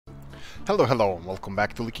Hello, hello, welcome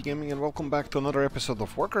back to Oolykee Gaming and welcome back to another episode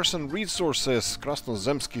of Workers and Resources,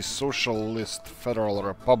 Krasnozemsky Socialist Federal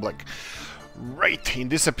Republic. Right, in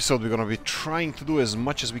this episode we're gonna be trying to do as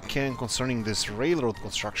much as we can concerning this railroad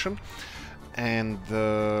construction. And,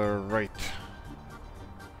 right.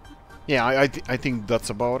 Yeah, I think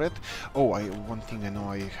that's about it. Oh, one thing I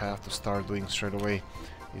know I have to start doing straight away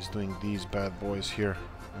is doing these bad boys here.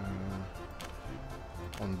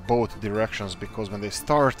 On both directions, because when they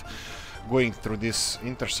start going through these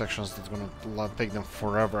intersections, it's gonna take them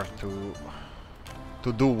forever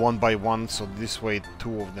to do one by one, so this way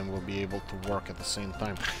two of them will be able to work at the same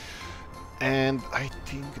time. And I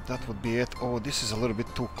think that would be it. Oh, this is a little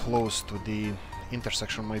bit too close to the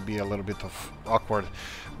intersection, might be a little bit of awkward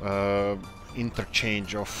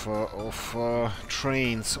interchange of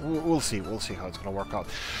trains. We'll see how it's gonna work out.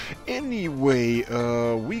 Anyway,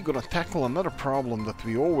 we're gonna tackle another problem that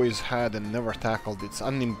we always had and never tackled. It's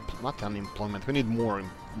not unemployment. We need more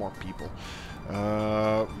people.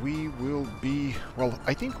 We will be, well,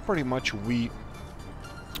 I think pretty much we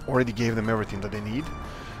already gave them everything that they need.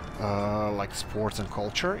 Like sports and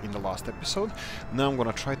culture in the last episode. Now I'm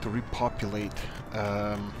gonna try to repopulate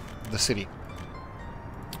the city.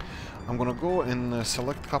 I'm gonna go and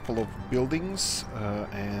select a couple of buildings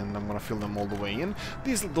and I'm gonna fill them all the way in.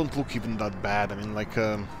 These don't look even that bad. I mean, like,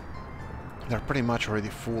 they're pretty much already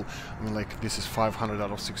full. I mean, like, this is 500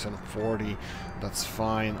 out of 640. That's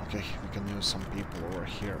fine. Okay, we can use some people over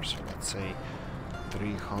here. So let's say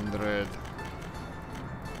 300,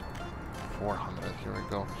 400. Here we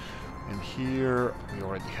go. And here we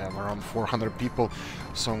already have around 400 people.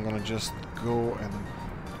 So I'm gonna just go and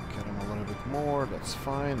get them a little bit more. That's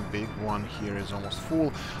fine. Big one here is almost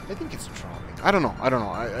full. I think it's dropping. I don't know. I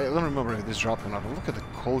don't remember if it's dropping or not. But look at the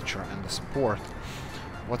culture and the sport.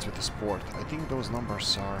 What's with the sport? I think those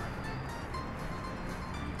numbers are...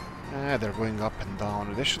 they're going up and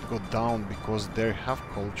down. They should go down because they have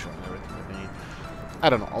culture and everything that they need. I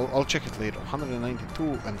don't know. I'll check it later.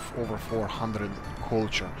 192 and over 400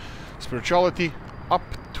 culture. Spirituality, up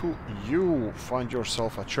to you. Find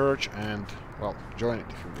yourself a church and, well, join it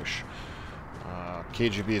if you wish.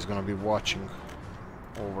 KGB is gonna be watching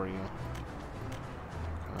over you.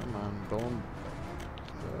 Come on, don't...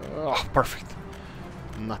 oh, perfect.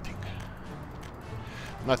 Nothing.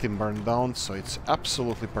 Nothing burned down, so it's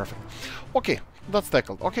absolutely perfect. Okay, that's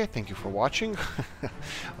tackled. Okay, thank you for watching.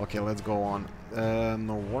 Okay, let's go on.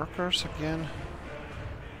 No workers again.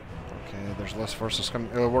 Okay, there's less workers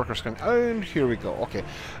coming. And here we go. Okay,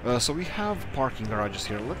 so we have parking garages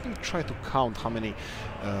here. Let me try to count how many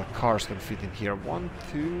cars can fit in here. 1,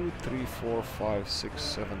 2, 3, 4, 5, 6,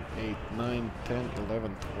 7, 8, 9, 10,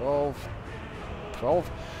 11, 12.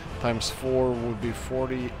 12 times 4 would be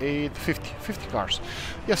 48, 50 cars.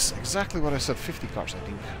 Yes, exactly what I said, 50 cars, I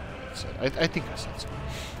think. I think I said so.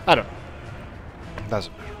 I don't know.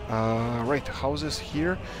 Doesn't matter. Right, houses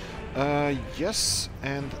here. Yes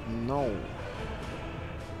and no.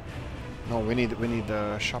 No, we need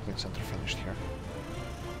a shopping center finished here.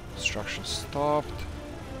 Construction stopped.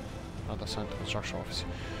 Not assigned to construction office.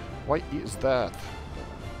 Why is that?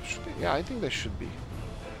 Yeah, I think they should be.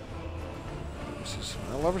 This is,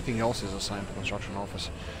 well, everything else is assigned to construction office,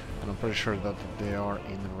 and I'm pretty sure that they are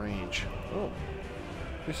in range. Oh,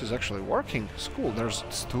 this is actually working. School. There's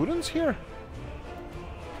students here?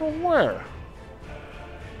 From where?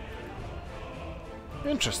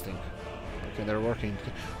 Interesting. Okay, they're working.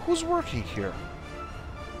 Who's working here?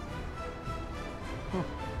 Huh.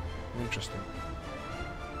 Interesting.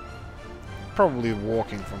 Probably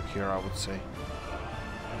walking from here, I would say.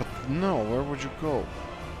 But no, where would you go?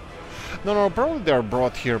 No, probably they are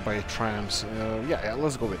brought here by trams. Yeah,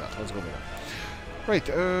 let's go with that. Let's go with that. Right,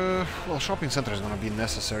 well, shopping center is going to be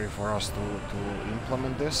necessary for us to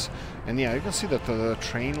implement this. And yeah, you can see that the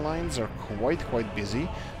train lines are quite busy,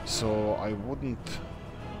 so I wouldn't...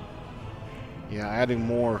 Yeah, adding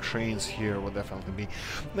more trains here would definitely be...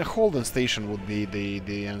 The Holden station would be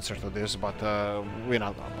the answer to this, but we're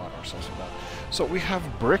not going to bother ourselves with that. So we have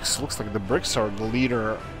bricks. Looks like the bricks are the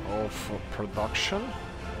leader of production.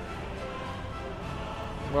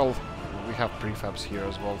 Well, we have prefabs here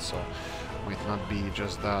as well, so might not be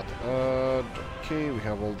just that. Okay, we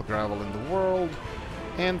have all the gravel in the world,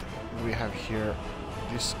 and we have here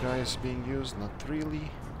this guy is being used. Not really.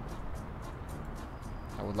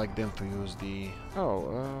 I would like them to use the... Oh,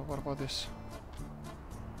 what about this?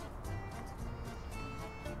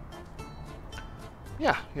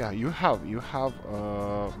 Yeah, you have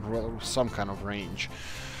some kind of range.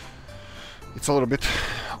 It's a little bit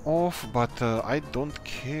off, but I don't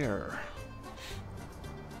care.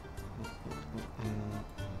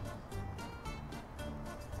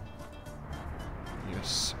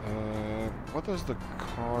 Yes. What does the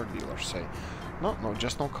car dealer say? No, no,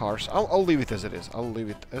 just no cars. I'll leave it as it is. I'll leave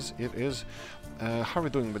it as it is. How are we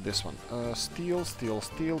doing with this one? Steel, steel,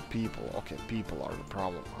 steel, people. Okay, people are the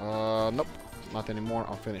problem. Nope, not anymore.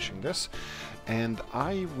 I'm finishing this. And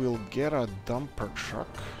I will get a dumper truck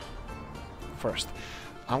first.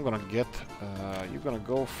 I'm gonna get, you're gonna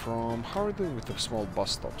go from, how are we doing with the small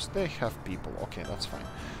bus stops? They have people, okay, that's fine.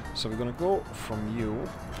 So we're gonna go from you,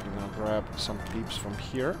 we're gonna grab some peeps from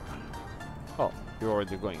here. Oh, you're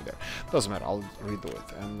already going there. Doesn't matter, I'll redo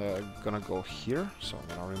it. And gonna go here, so I'm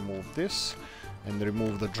gonna remove this, and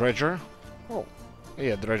remove the dredger. Oh,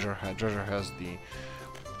 yeah, dredger has the,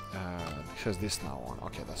 has this now on,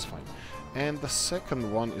 okay, that's fine. And the second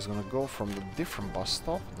one is gonna go from the different bus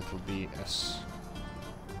stop, that will be this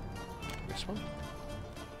one,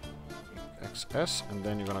 XS, and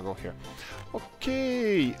then you're gonna go here.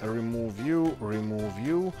 Okay, remove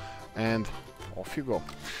you, and off you go.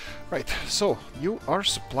 Right, so you are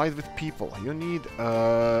supplied with people. You need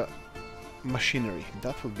machinery.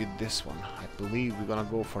 That will be this one. I believe we're gonna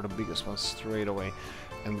go for the biggest one straight away,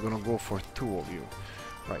 and we're gonna go for 2 of you.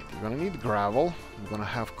 Right, you're gonna need gravel. You're gonna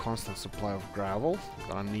have constant supply of gravel. You're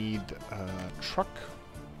gonna need truck,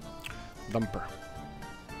 dumper.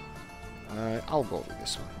 I'll go with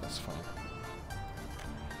this one, that's fine.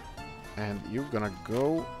 And you're gonna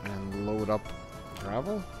go and load up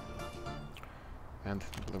gravel and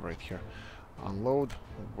deliver it here. Unload,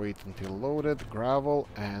 wait until loaded, gravel,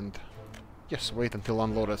 and yes, wait until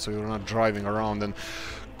unloaded so you're not driving around and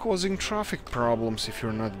causing traffic problems if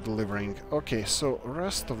you're not delivering. Okay, so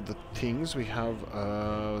rest of the things we have,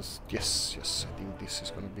 yes, I think this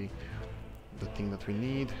is gonna be the thing that we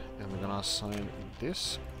need, and we're gonna assign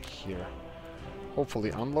this here. Hopefully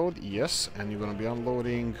unload, yes, and you're gonna be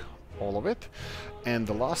unloading all of it. And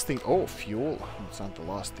the last thing, oh, fuel, it's not the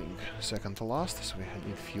last thing, second to last, so we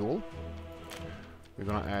need fuel. We're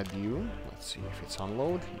gonna add you, let's see if it's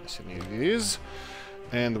unload, yes it is.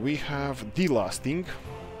 And we have the last thing,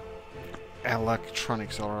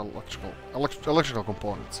 electronics or electrical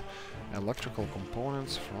components. Electrical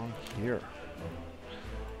components from here.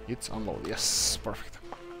 It's unload, yes, perfect.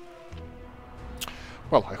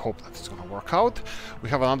 Well, I hope that it's gonna work out. We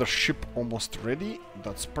have another ship almost ready,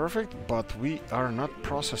 that's perfect, but we are not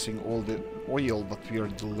processing all the oil that we are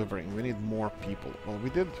delivering. We need more people. Well, we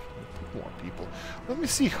did put more people. Let me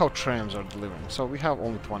see how trams are delivering. So we have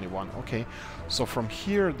only 21, okay. So from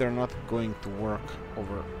here, they're not going to work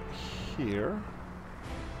over here.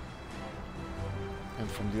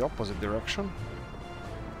 And from the opposite direction,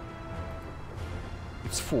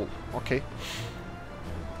 it's full, okay.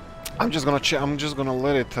 I'm just gonna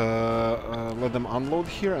let it let them unload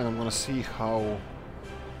here, and I'm gonna see how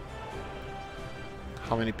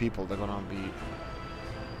many people they're gonna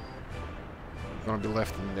be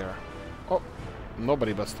left in there. Oh,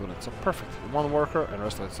 nobody but students. So perfect. One worker and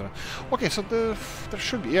rest of it students. Okay, so there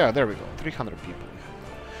should be, yeah, there we go. 300 people.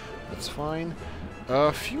 That's fine.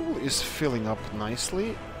 Fuel is filling up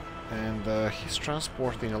nicely. And he's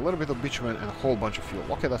transporting a little bit of bitumen and a whole bunch of fuel.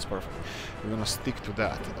 Okay, that's perfect. We're gonna stick to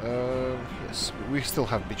that. Yes, we still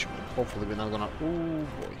have bitumen. Hopefully we're not gonna... Oh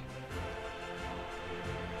boy.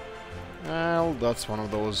 Well, that's one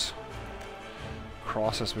of those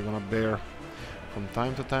crosses we're gonna bear from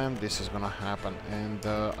time to time. This is gonna happen, and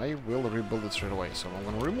I will rebuild it straight away. So I'm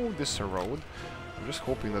gonna remove this road. I'm just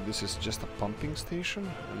hoping that this is just a pumping station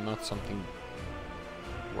and not something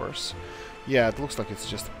worse. Yeah, it looks like it's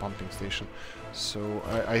just a pumping station. So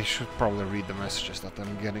I should probably read the messages that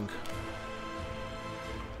I'm getting.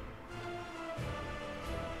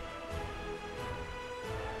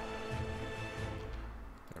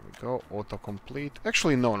 There we go, autocomplete.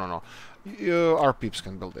 Actually, no. Our peeps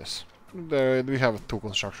can build this. We have 2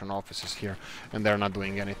 construction offices here, and they're not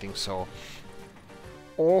doing anything, so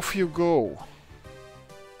off you go.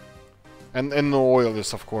 And no oil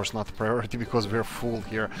is, of course, not a priority because we're full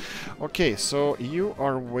here. Okay, so you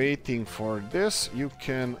are waiting for this. You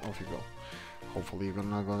can... Off you go. Hopefully you're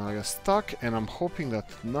not gonna get stuck. And I'm hoping that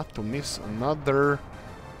not to miss another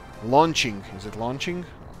launching. Is it launching?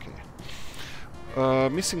 Okay.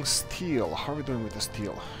 Missing steel. How are we doing with the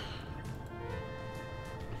steel?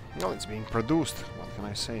 Well, it's being produced. What can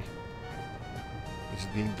I say? Is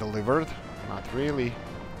it being delivered? Not really.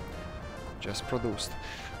 Just produced.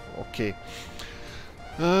 Okay.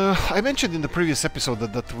 I mentioned in the previous episode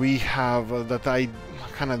that we have that I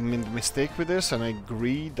kind of made a mistake with this, and I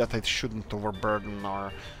agreed that I shouldn't overburden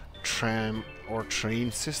our tram or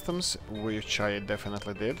train systems, which I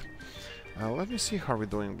definitely did. Let me see how we're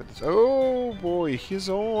doing with this. Oh boy, he's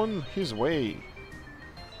on his way.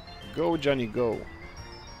 Go, Johnny, go.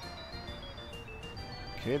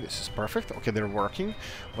 Okay, this is perfect. Okay, they're working.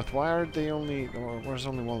 But why are they only... where's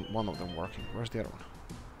only one of them working? Where's the other one?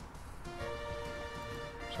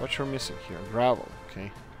 So what you're missing here? Gravel,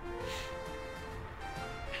 okay.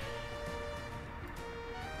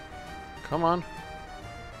 Come on.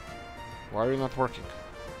 Why are you not working?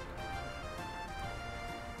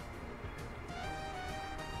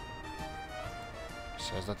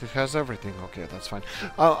 Says that it has everything. Okay, that's fine.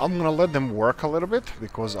 I'm gonna let them work a little bit,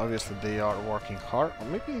 because obviously they are working hard. Or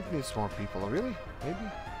maybe it needs more people. Really?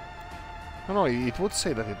 Maybe? No, no, it would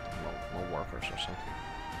say that it... no workers or something.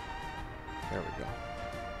 There we go.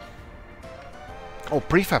 Oh,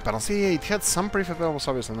 prefab panels. Yeah, it had some prefab panels,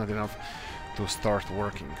 obviously not enough to start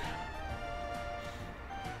working.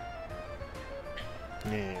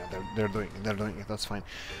 Yeah, they're doing it, that's fine.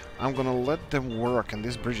 I'm gonna let them work, and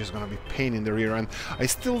this bridge is gonna be pain in the rear end. I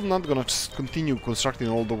still not gonna continue constructing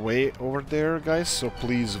all the way over there, guys, so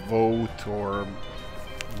please vote or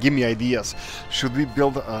give me ideas. Should we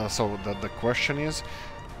build... so the question is,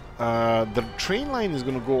 the train line is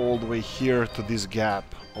gonna go all the way here to this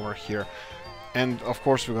gap over here. And of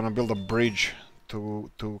course we're gonna build a bridge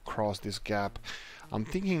to cross this gap. I'm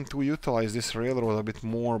thinking to utilize this railroad a bit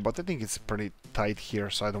more, but I think it's pretty tight here,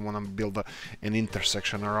 so I don't want to build an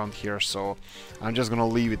intersection around here, so I'm just gonna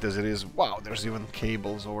leave it as it is. Wow, there's even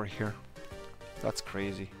cables over here. That's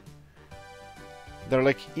crazy. They're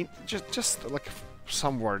like just like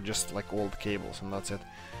somewhere, just like old cables, and that's it.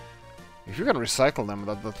 If you can recycle them,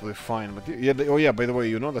 that will be fine. But yeah, oh yeah, by the way,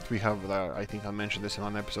 you know that we have, I think I mentioned this in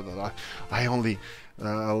an episode, that I only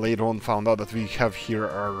later on found out that we have here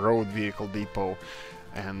a road vehicle depot,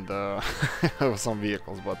 and some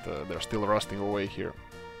vehicles, but they're still rusting away here.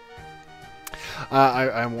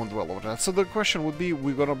 I won't dwell over that. So the question would be,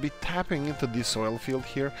 we're gonna be tapping into this oil field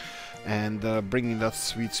here, and bringing that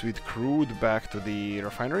sweet crude back to the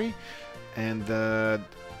refinery, and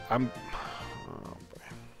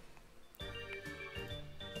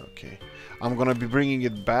okay, I'm gonna be bringing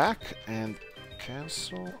it back and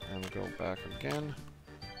cancel and go back again.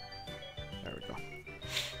 There we go.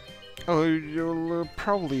 Oh, you'll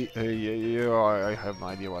probably... yeah, I have no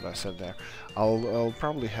idea what I said there. I'll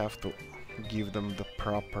probably have to give them the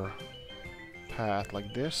proper path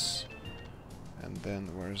like this. And then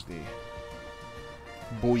where's the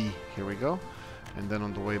buoy? Here we go. And then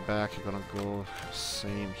on the way back you're gonna go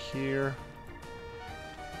same here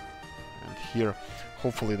and here.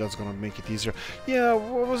 Hopefully that's gonna make it easier. Yeah, I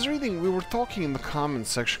was reading, we were talking in the comments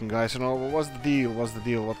section, guys, you know, what's the deal,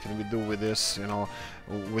 what can we do with this, you know,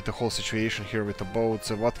 with the whole situation here with the boats,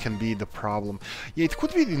 what can be the problem. Yeah, it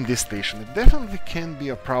could be in this station, it definitely can be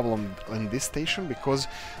a problem in this station, because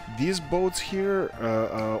these boats here,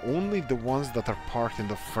 only the ones that are parked in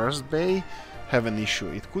the first bay have an issue.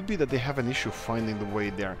 It could be that they have an issue finding the way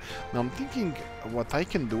there. Now I'm thinking what I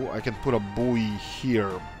can do, I can put a buoy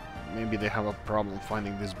here. Maybe they have a problem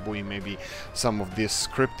finding this buoy. Maybe some of this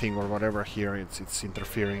scripting or whatever here, it's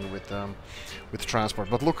interfering with transport.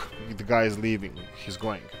 But look, the guy is leaving. He's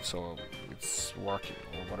going, so it's working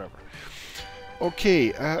or whatever.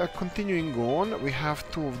 Okay, continuing on, we have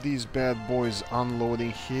two of these bad boys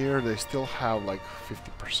unloading here. They still have like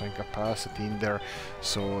 50% capacity in there,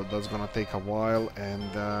 so that's gonna take a while.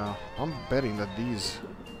 And I'm betting that these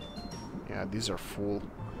are full.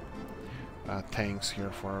 Tanks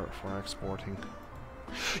here for exporting.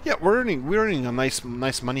 Yeah, we're earning a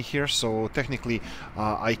nice money here, so technically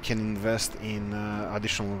I can invest in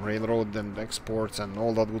additional railroad and exports and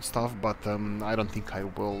all that good stuff, but I don't think I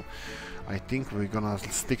will. I think we're gonna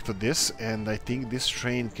stick to this, and I think this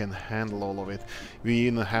train can handle all of it. We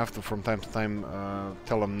even have to from time to time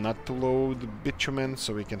tell them not to load bitumen,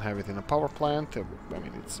 so we can have it in a power plant. I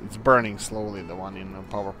mean, it's burning slowly, the one in a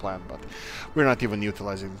power plant, but we're not even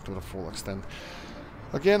utilizing it to the full extent.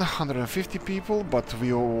 Again, 150 people, but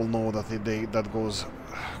we all know that that goes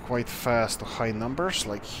quite fast to high numbers,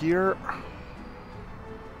 like here.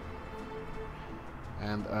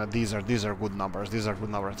 And these are good numbers.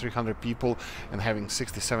 300 people and having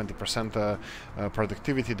 60-70%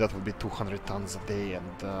 productivity. That would be 200 tons a day,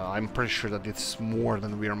 and I'm pretty sure that it's more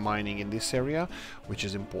than we are mining in this area, which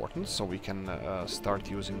is important. So we can start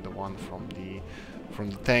using the one from the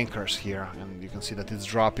tankers here, and you can see that it's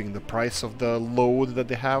dropping the price of the load that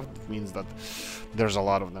they have. That means that there's a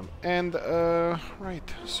lot of them. And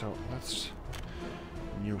right, so let's...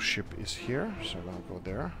 new ship is here, so I'm gonna go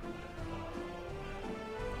there.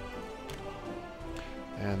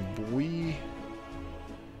 And buoy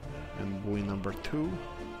number 2,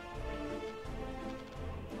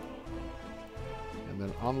 and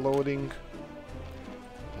then unloading,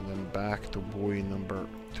 and then back to buoy number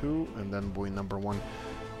 2, and then buoy number 1.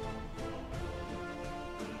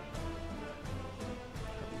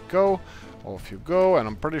 go. Off you go, and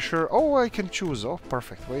I'm pretty sure... Oh, I can choose. Oh,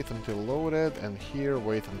 perfect. Wait until loaded, and here,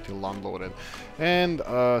 wait until unloaded. And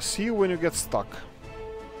see you when you get stuck.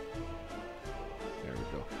 There we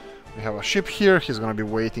go. We have a ship here. He's gonna be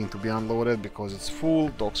waiting to be unloaded because it's full.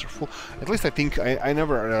 Docks are full. At least I think I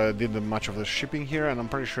never did much of the shipping here, and I'm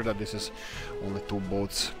pretty sure that this is only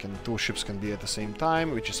two ships can be at the same time,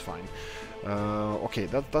 which is fine. Okay,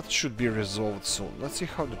 that should be resolved soon. Let's see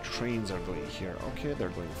how the trains are doing here. Okay, they're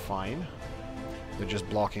doing fine. They're just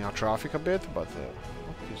blocking our traffic a bit, but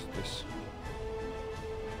what is this?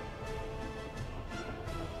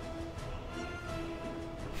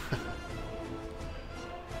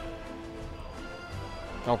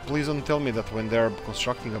 Now, please don't tell me that when they're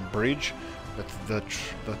constructing a bridge, that the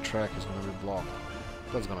track is going to be blocked.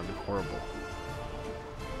 That's going to be horrible.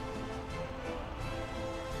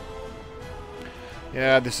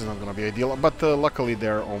 Yeah, this is not going to be ideal, but luckily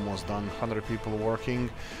they're almost done. 100 people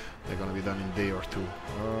working. They're going to be done in a day or two.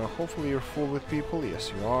 Hopefully you're full with people.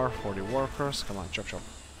 Yes, you are. 40 workers. Come on, chop chop.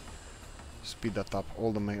 Speed that up.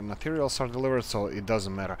 All the materials are delivered, so it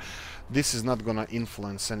doesn't matter. This is not gonna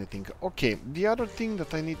influence anything. Okay, the other thing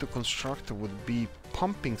that I need to construct would be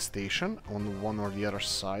pumping station on one or the other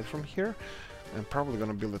side from here. I'm probably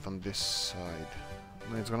gonna build it on this side.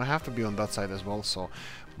 It's gonna have to be on that side as well, so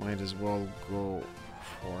might as well go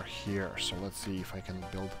for here. So let's see if I can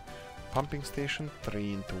build pumping station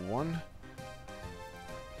 3 into 1.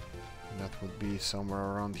 That would be somewhere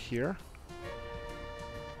around here.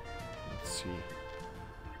 Let's see.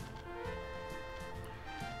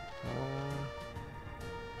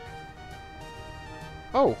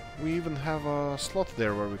 Oh, we even have a slot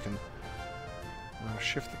there where we can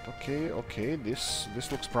shift it. Okay, okay, this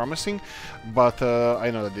looks promising, but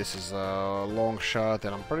I know that this is a long shot,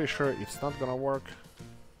 and I'm pretty sure it's not gonna work.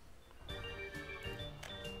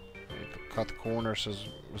 We need to cut corners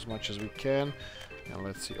as much as we can, and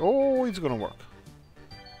let's see. Oh, it's gonna work.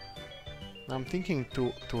 I'm thinking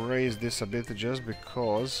to raise this a bit just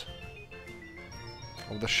because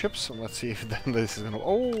of the ships. Let's see if this is gonna...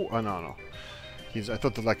 Oh, no. I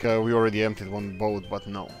thought that, like we already emptied one boat, but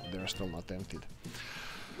no, they're still not emptied.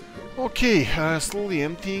 Okay, slowly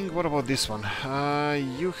emptying. What about this one?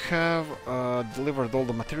 You have delivered all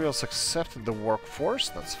the materials except the workforce.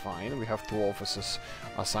 That's fine. We have 2 offices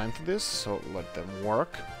assigned to this, so let them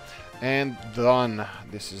work. And done.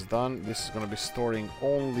 This is done. This is gonna be storing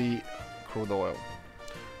only crude oil.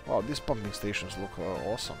 Wow, these pumping stations look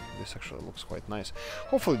awesome. This actually looks quite nice.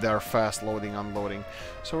 Hopefully they are fast loading, unloading.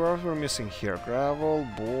 So what are we missing here? Gravel,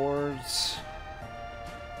 boards,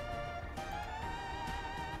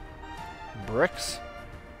 bricks.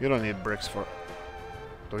 You don't need bricks for...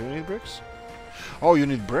 Do you need bricks? Oh, you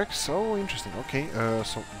need bricks? Oh, interesting. Okay,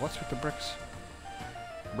 so what's with the bricks?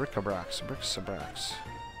 Bric-a-bracs, bricks-a-bracs.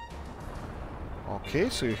 Okay,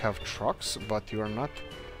 so you have trucks, but you are not...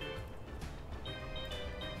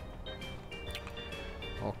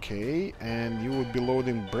 Okay, and you would be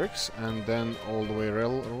loading bricks, and then all the way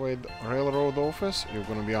railroad office, you're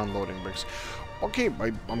gonna be unloading bricks. Okay,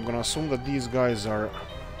 I'm gonna assume that these guys are...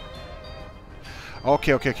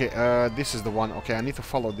 Okay, this is the one. Okay, I need to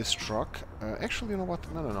follow this truck. Actually, you know what?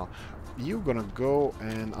 No. You're gonna go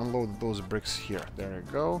and unload those bricks here. There you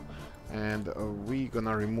go. And we're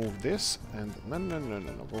gonna remove this, and... No,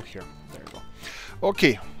 go here. There you go.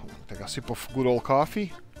 Okay, take a sip of good old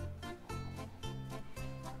coffee.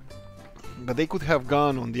 But they could have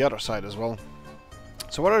gone on the other side as well.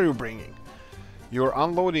 So what are you bringing? You're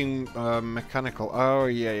unloading mechanical... Oh,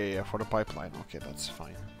 yeah, for the pipeline. Okay, that's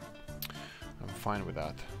fine. I'm fine with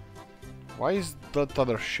that. Why is that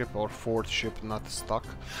other ship or 4th ship not stuck?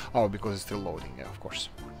 Oh, because it's still loading. Yeah, of course.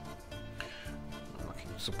 Okay,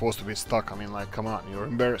 it's supposed to be stuck. I mean, like, come on. You're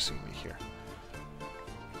embarrassing me here.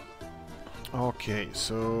 Okay,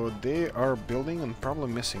 so they are building and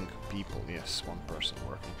probably missing people. Yes, 1 person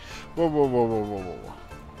working. Whoa.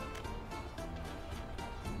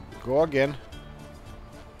 Go again.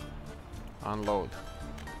 Unload.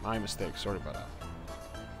 My mistake, sorry about that.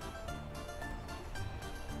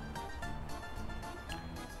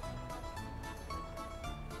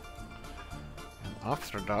 And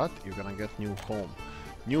after that, you're gonna get new home.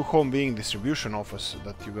 New home being distribution office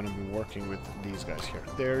that you're gonna be working with these guys here.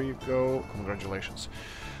 There you go. Congratulations.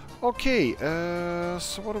 Okay,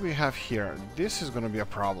 so what do we have here? This is gonna be a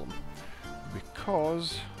problem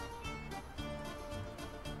because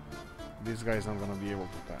this guy is not gonna be able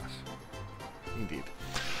to pass. Indeed.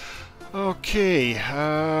 Okay,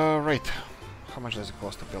 right. how much does it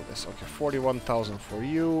cost to build this? Okay, 41,000 for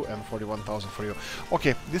you and 41,000 for you.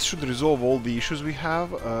 Okay, this should resolve all the issues we have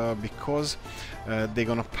because they're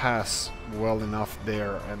gonna pass well enough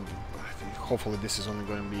there, and I think hopefully this is only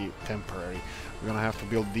going to be temporary. We're gonna have to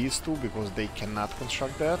build these two because they cannot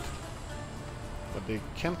construct that, but they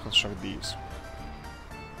can construct these.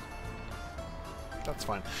 That's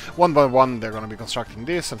fine. One by one they're gonna be constructing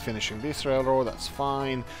this and finishing this railroad. That's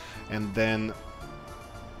fine, and then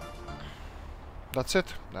that's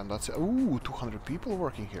it. Then that's it. Ooh, 200 people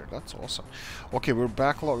working here. That's awesome. Okay, we're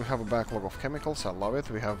backlog. We have a backlog of chemicals. I love it.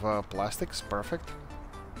 We have plastics. Perfect.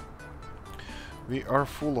 We are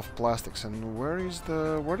full of plastics. And where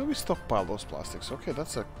do we stockpile those plastics? Okay,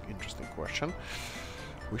 that's an interesting question.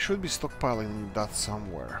 We should be stockpiling that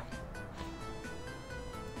somewhere.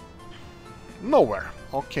 Nowhere.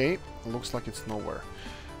 Okay, looks like it's nowhere.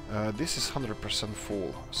 This is 100%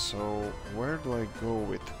 full. So where do I go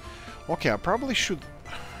with? Okay, I probably should...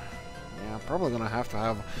 Yeah, I'm probably gonna have to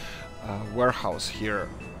have a warehouse here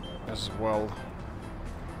as well.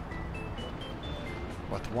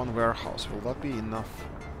 But one warehouse, will that be enough?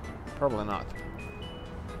 Probably not.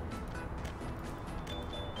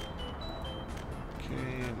 Okay,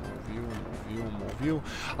 move you, move you, move you.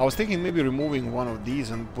 I was thinking maybe removing one of these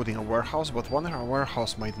and putting a warehouse, but one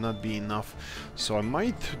warehouse might not be enough. So I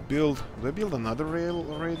might build... Will I build another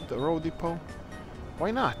road depot?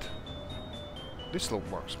 Why not? This still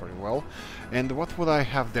works very well. And what would I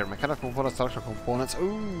have there? Mechanical components, structural components.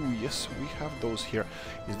 Oh, yes, we have those here.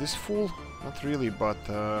 Is this full? Not really, but...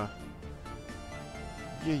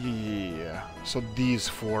 Yeah. So these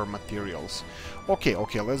 4 materials. Okay,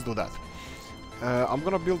 let's do that. I'm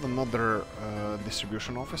gonna build another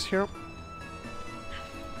distribution office here.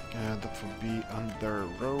 That would be under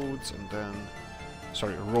roads and then...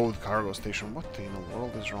 Sorry, road cargo station. What in the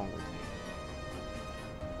world is wrong with me?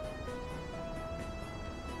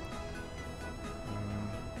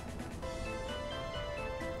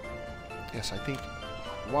 Yes, I think...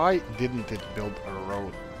 Why didn't it build a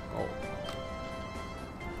road? Oh.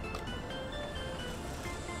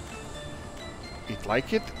 It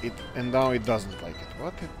liked it, and now it doesn't like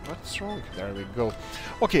it. What's wrong? There we go.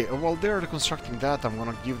 Okay, while they're constructing that, I'm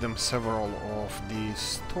gonna give them several of the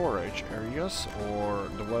storage areas or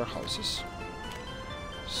the warehouses.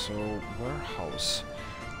 So, warehouse.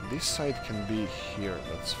 This side can be here,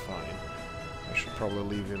 that's fine. I should probably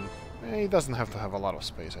leave him... he doesn't have to have a lot of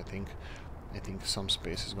space, I think. I think some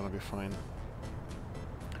space is gonna be fine.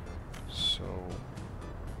 So...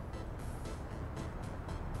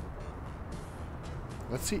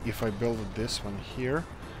 let's see if I build this one here,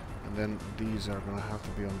 and then these are gonna have to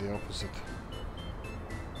be on the opposite.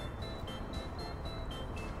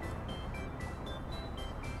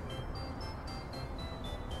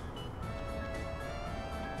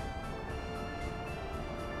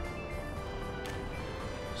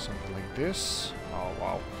 Something like this. Oh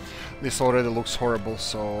wow. This already looks horrible,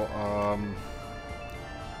 so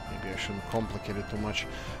maybe I shouldn't complicate it too much,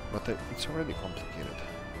 but it's already complicated.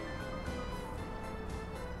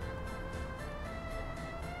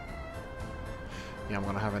 Yeah, I'm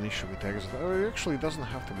gonna have an issue with exit. Oh, it actually doesn't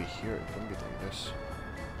have to be here, it can be like this.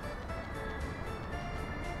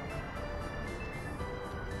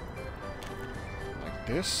 Like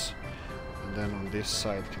this. And then on this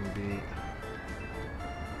side can be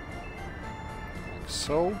like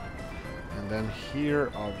so. And then here,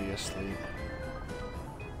 obviously,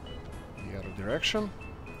 the other direction.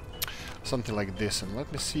 Something like this. And let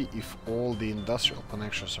me see if all the industrial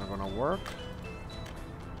connections are gonna work.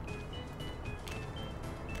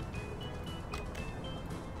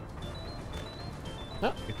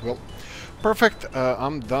 Yeah, it will. Perfect.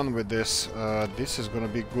 I'm done with this. This is gonna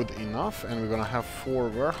be good enough, and we're gonna have 4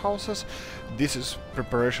 warehouses. This is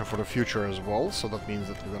preparation for the future as well, so that means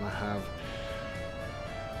that we're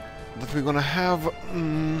gonna have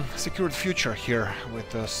secured future here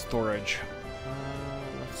with storage.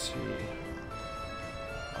 Let's see.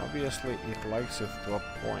 Obviously, it likes it to a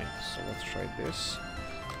point, so let's try this.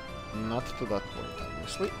 Not to that point,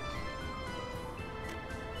 obviously.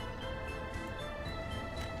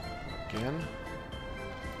 Again.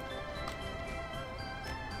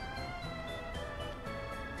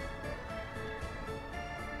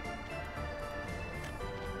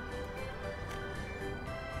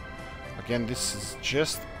 Again, this is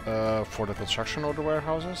just for the construction of the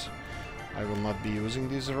warehouses. I will not be using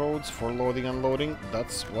these roads for loading and unloading.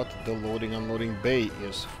 That's what the loading and unloading bay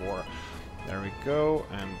is for. There we go,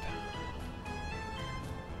 and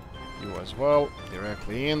You as well.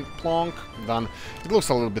 Directly in. Plonk. Done. It looks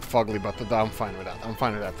a little bit fugly, but I'm fine with that. I'm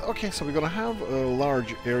fine with that. Okay, so we're gonna have a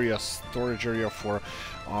large area, storage area for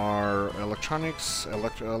our electronics,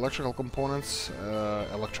 electrical components,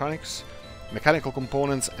 electronics, mechanical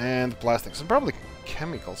components, and plastics, and probably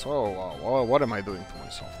chemicals. Oh, wow. What am I doing to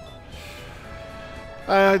myself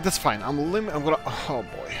now? That's fine. I'm gonna... Oh,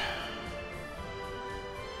 boy.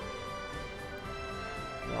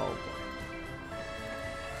 Oh, boy.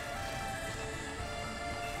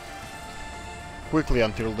 Quickly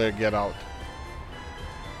until they get out.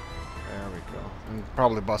 There we go. And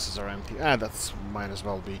probably buses are empty. That's might as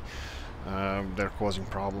well be. They're causing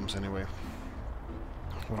problems anyway.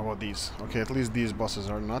 What about these? Okay, at least these buses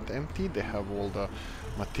are not empty. They have all the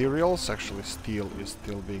materials. Actually, steel is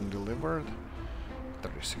still being delivered.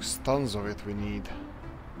 36 tons of it we need.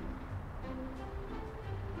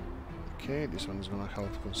 Okay, this one is gonna help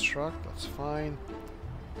construct. That's fine.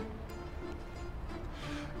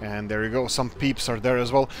 And there you go, some peeps are there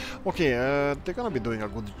as well. Okay, they're gonna be doing a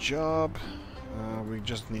good job. We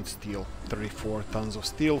just need steel. 34 tons of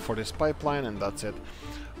steel for this pipeline, and that's it.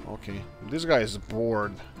 Okay, this guy is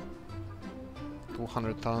bored.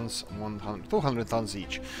 200 tons, 200 tons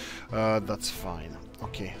each. That's fine.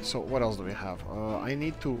 Okay, so what else do we have? I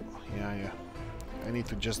need to... Yeah. I need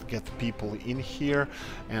to just get people in here,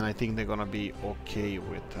 and I think they're gonna be okay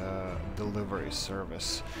with delivery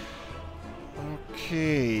service.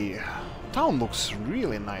 Okay, town looks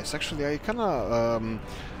really nice. Actually, I kind of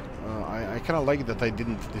like that I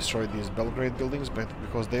didn't destroy these Belgrade buildings, but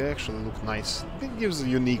because they actually look nice. It gives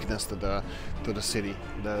uniqueness to the city.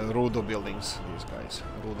 The Rudo buildings, these guys.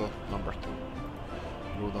 Rudo number 2,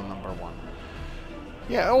 Rudo number 1.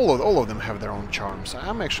 Yeah, all of them have their own charms.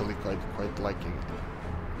 I'm actually quite liking it.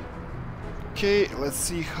 Okay, let's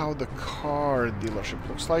see how the car dealership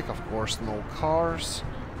looks like. Of course, no cars.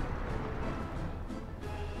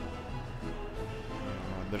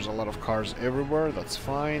 There's a lot of cars everywhere, that's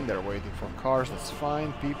fine. They're waiting for cars, that's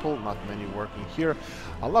fine. People, not many working here.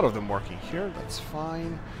 A lot of them working here, that's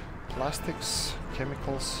fine. Plastics,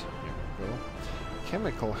 chemicals, here we go.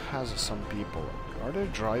 Chemical has some people. Are they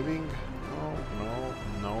driving?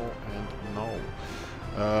 No, and no.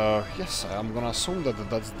 Yes, I'm gonna assume that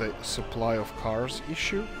that's the supply of cars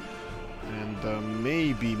issue. And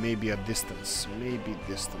maybe a distance. Maybe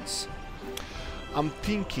distance. I'm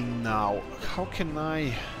thinking now, how can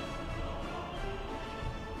I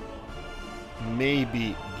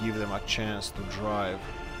maybe give them a chance to drive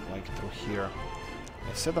like through here?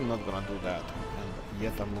 I said I'm not gonna do that, and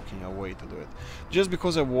yet I'm looking a way to do it. Just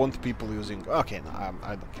because I want people using... Okay, no,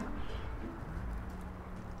 I don't care.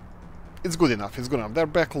 It's good enough, it's good enough. They're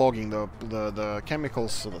backlogging the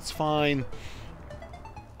chemicals, so that's fine.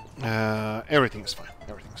 Everything is fine,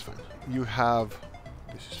 everything is fine. You have...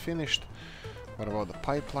 This is finished. What about the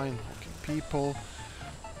pipeline? Okay, people.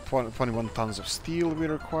 21 tons of steel we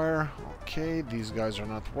require. Okay, these guys are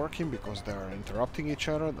not working because they are interrupting each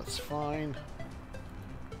other. That's fine.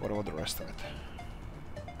 What about the rest of it?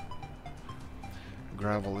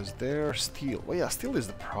 Gravel is there. Steel. Well, yeah, steel is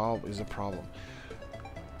the problem.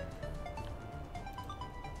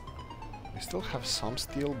 We still have some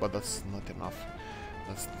steel, but that's not enough.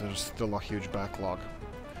 There's still a huge backlog.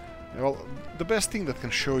 Well, the best thing that can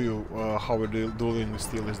show you how we're dealing with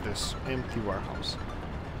steel is this empty warehouse.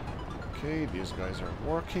 Okay, these guys are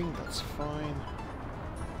working, that's fine.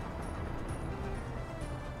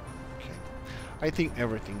 Okay, I think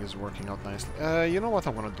everything is working out nicely. You know what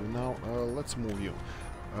I'm gonna do now? Let's move you.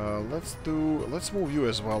 Let's move you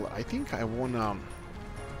as well. I think I wanna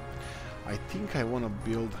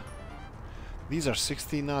build. These are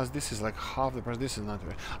 60 now. This is like half the price. This is not.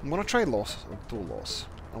 I'm gonna try two loss.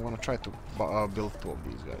 I'm gonna try to build 2 of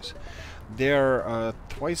these guys. They're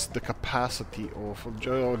twice the capacity of,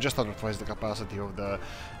 just under twice the capacity of the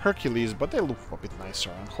Hercules, but they look a bit nicer,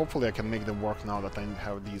 and hopefully I can make them work now that I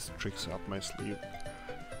have these tricks up my sleeve.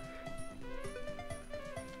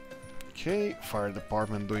 Okay, fire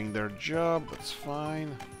department doing their job, that's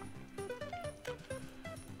fine.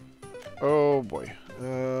 Oh boy,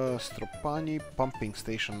 Stropani pumping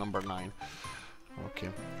station number 9.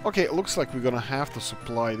 Okay, it looks like we're gonna have to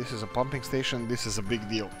supply. This is a pumping station, this is a big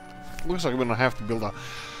deal. Looks like we're gonna have to build a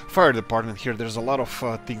fire department here. There's a lot of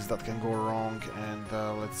things that can go wrong, and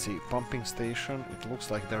let's see, pumping station, it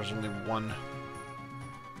looks like there's only 1.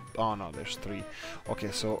 Oh no, there's 3.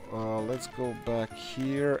 Okay, so let's go back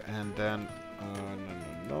here, and then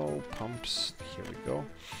no, pumps, here we go.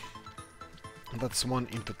 That's 1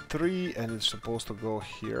 into 3, and it's supposed to go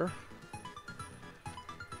here.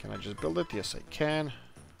 Can I just build it? Yes, I can.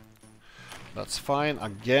 That's fine.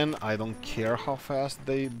 Again, I don't care how fast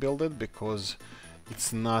they build it because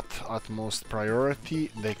it's not utmost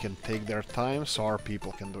priority. They can take their time, so our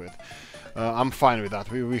people can do it. I'm fine with that.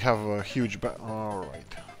 We have a huge...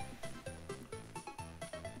 Alright.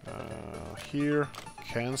 Here,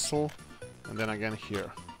 cancel, and then again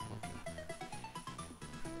here.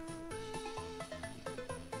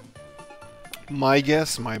 My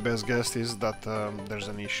best guess is that there's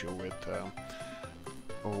an issue with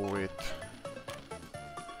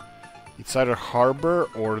it's either harbor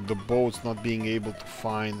or the boats not being able to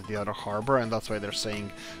find the other harbor, and that's why they're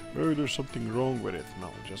saying, oh, there's something wrong with it.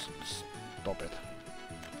 No, just stop it.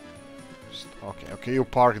 Okay, you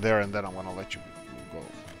park there, and then I'm gonna let you go.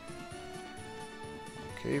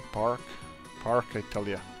 Okay, park, I tell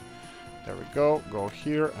ya. There we go. Go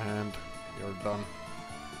here, and you're done.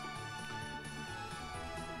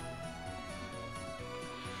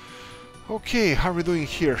 Okay, how are we doing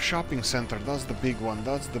here? Shopping center, that's the big one.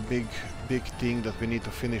 That's the big thing that we need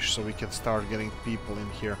to finish so we can start getting people in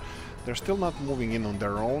here. They're still not moving in on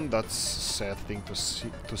their own. That's a sad thing to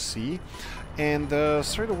see. And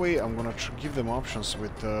straight away, I'm gonna give them options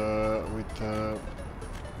with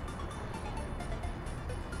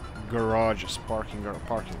garages, parking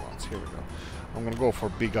lots. Here we go. I'm gonna go for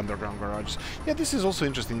big underground garages. Yeah, this is also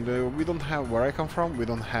interesting. We don't have, where I come from, we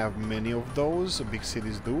don't have many of those. Big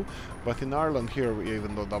cities do, but in Ireland here,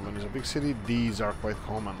 even though Dublin is a big city, these are quite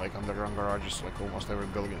common, like underground garages, like almost every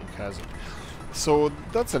building has it. So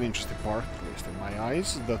that's an interesting part, at least in my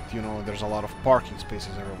eyes, that, you know, there's a lot of parking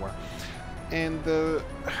spaces everywhere. And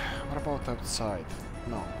what about outside?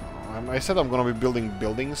 No, I said I'm gonna be building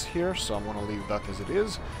buildings here, so I'm gonna leave that as it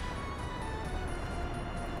is.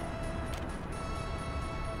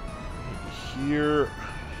 Here,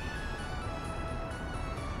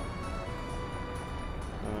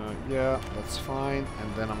 yeah, that's fine,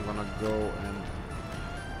 and then I'm gonna go and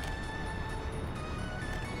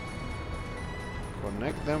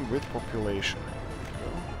connect them with population. There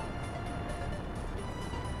we go.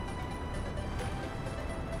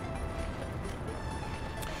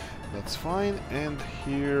 That's fine, and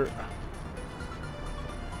here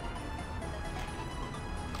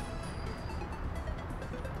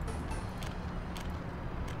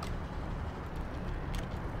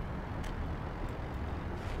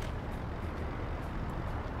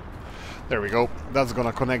there we go. That's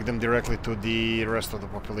gonna connect them directly to the rest of the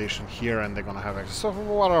population here, and they're gonna have access. So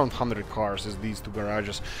around 100 cars is these two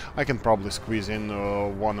garages. I can probably squeeze in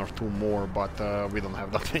one or two more, but we don't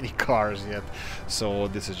have that many cars yet. So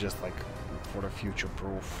this is just like for the future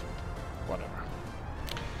proof, whatever.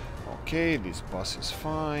 Okay, this bus is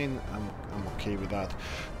fine. I'm okay with that.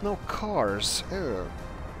 Now cars.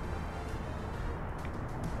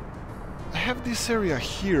 I have this area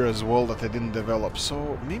here as well that I didn't develop,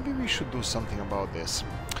 so maybe we should do something about this.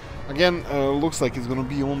 Again, looks like it's gonna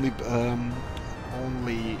be only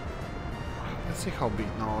let's see how big.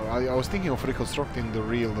 No, I was thinking of reconstructing the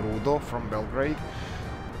real Rudo from Belgrade.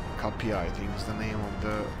 Kapija, I think, is the name of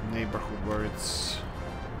the neighborhood where it's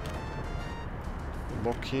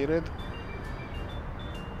located.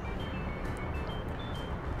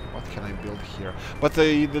 What can I build here? But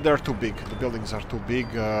they're too big. The buildings are too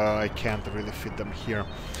big. I can't really fit them here.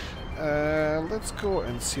 Let's go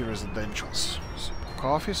and see residentials.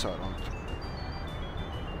 Coffee, so I don't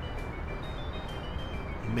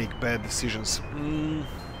make bad decisions.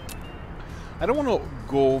 I don't want to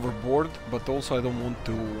go overboard, but also I don't want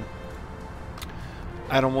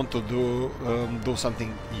to do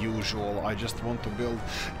something usual. I just want to build.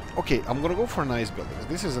 Okay, I'm gonna go for nice buildings.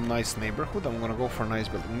 This is a nice neighborhood. I'm gonna go for a nice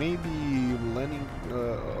building. Maybe Lenin.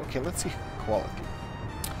 Okay, let's see quality.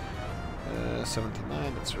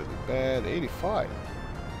 79. That's really bad. 85.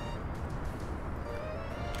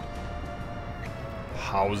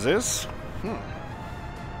 Houses.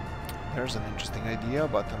 There's an interesting idea,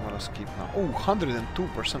 but I'm gonna skip now. Oh,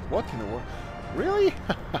 102%. What in the world? Really?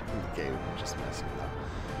 Okay, we're just messing now.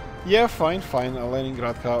 Yeah, fine.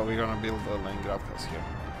 Leningradka, we're gonna build Leningradkas here.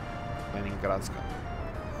 Leningradska.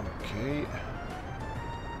 Okay.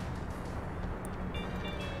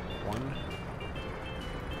 1,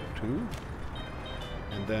 2.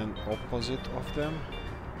 And then opposite of them.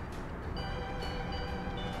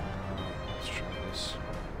 Let's try this.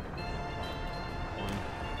 1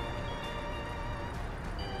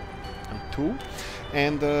 and 2.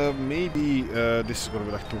 And maybe this is gonna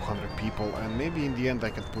be like 200 people, and maybe in the end I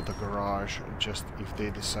can put a garage just if they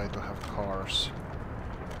decide to have cars.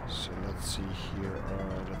 So let's see here,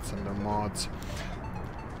 that's under mods.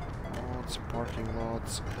 Mods, parking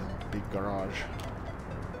lots, and big garage.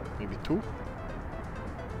 Maybe 2?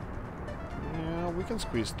 Yeah, we can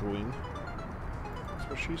squeeze 2 in.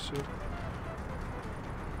 what she said.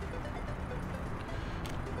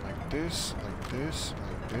 Like this, like this,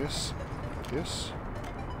 like this, like this.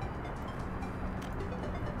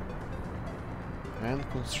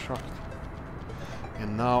 And construct.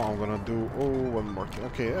 And now I'm gonna do, one more thing.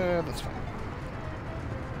 Okay, that's fine.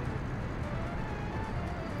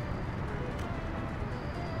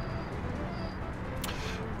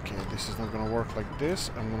 Okay, this is not gonna work like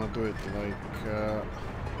this. I'm gonna do it like, I'm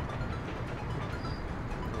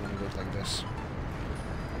gonna do it like this.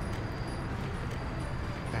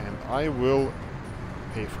 And I will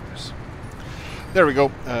pay for this. There we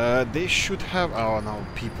go. They should have... Oh, no,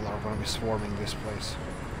 people are going to be swarming this place.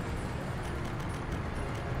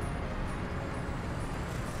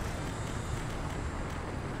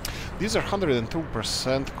 These are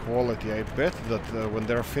 102% quality. I bet that when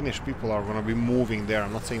they're finished, people are going to be moving there.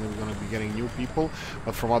 I'm not saying we're going to be getting new people,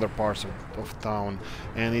 but from other parts of town.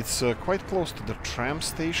 And it's quite close to the tram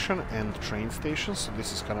station and train station, so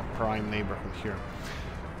this is kind of prime neighborhood here.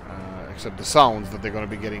 Except the sounds that they're going to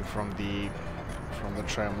be getting from the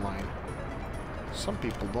tram line. Some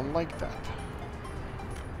people don't like that.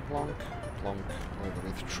 Plonk, plonk, over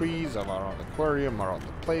with trees, around the aquarium, around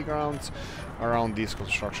the playgrounds, around these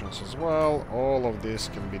constructions as well. All of this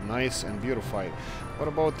can be nice and beautified. What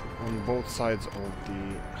about on both sides of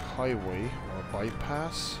the highway or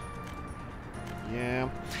bypass? Yeah,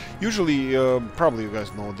 usually, probably you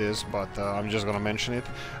guys know this, but I'm just gonna mention it.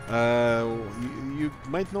 You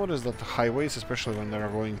might notice that the highways, especially when they're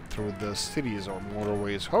going through the cities or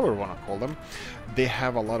motorways, however you wanna call them, they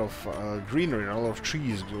have a lot of greenery, a lot of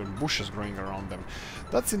trees and bushes growing around them.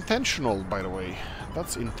 That's intentional, by the way.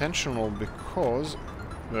 That's intentional because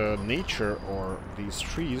nature or these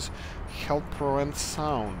trees help prevent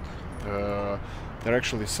sound. They're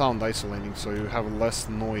actually sound isolating, so you have less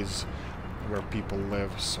noise where people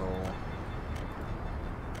live, so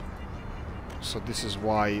this is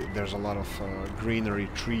why there's a lot of greenery,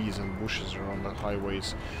 trees and bushes around the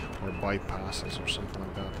highways or bypasses or something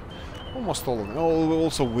like that. Almost all of them. Oh,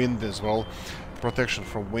 also wind as well. Protection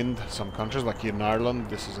from wind. Some countries, like in Ireland,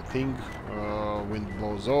 this is a thing. Wind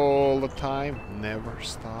blows all the time, never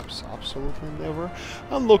stops, absolutely never.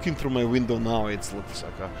 I'm looking through my window now, it looks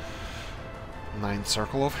like a 9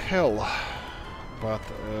 circle of hell. But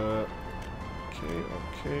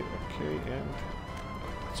okay, and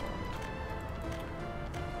that's all.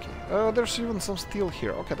 Okay, there's even some steel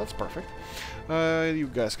here. Okay, that's perfect. You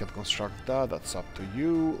guys can construct that. That's up to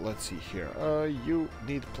you. Let's see here. You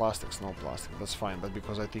need plastics, no plastic. That's fine, but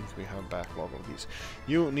because I think we have a backlog of these.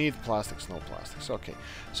 You need plastics, no plastics. Okay,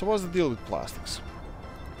 so what's the deal with plastics?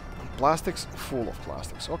 Plastics, full of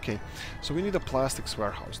plastics. Okay, so we need a plastics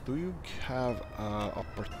warehouse. Do you have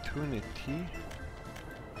opportunity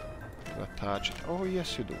to attach it? Oh,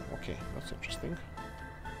 yes, you do. Okay, that's interesting.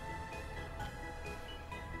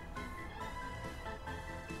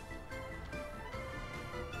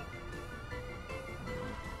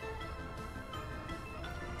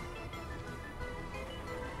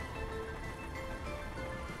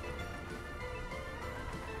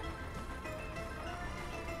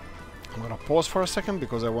 I'm gonna pause for a second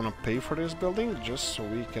because I want to pay for this building just so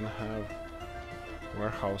we can have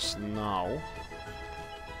warehouse now.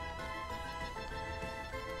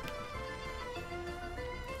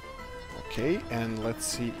 Okay, and let's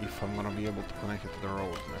see if I'm gonna be able to connect it to the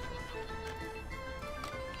road network.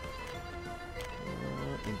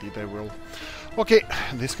 Indeed I will. Okay,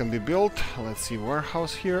 this can be built. Let's see,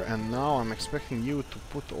 warehouse here, and now I'm expecting you to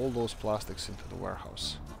put all those plastics into the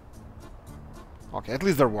warehouse. Okay, at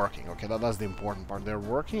least they're working. Okay, that's the important part. They're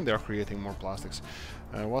working, they're creating more plastics.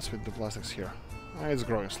 What's with the plastics here? It's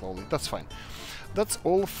growing slowly. That's fine. That's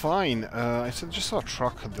all fine. I just saw a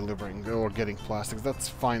truck delivering or getting plastics. That's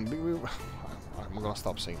fine. I'm gonna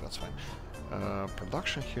stop saying that's fine.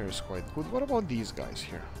 Production here is quite good. What about these guys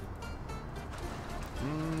here?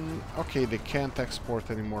 Okay, they can't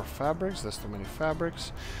export any more fabrics. There's too many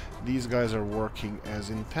fabrics. These guys are working as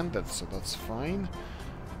intended, so that's fine.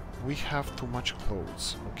 We have too much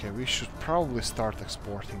clothes. Okay, we should probably start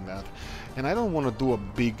exporting that. And I don't want to do a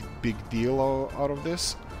big deal out of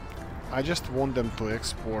this. I just want them to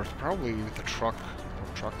export, probably with a truck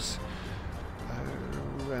or trucks.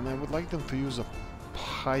 And I would like them to use a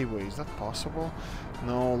highway. Is that possible?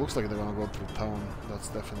 No, looks like they're gonna go through town. That's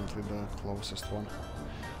definitely the closest one.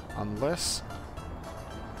 Unless...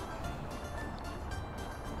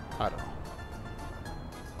 I don't know.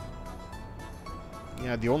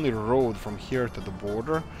 Yeah, the only road from here to the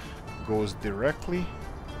border goes directly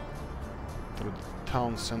through the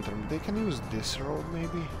town center. They can use this road,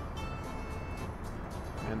 maybe?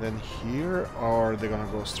 and then here, or they're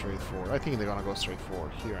gonna go straight forward? I think they're gonna go straight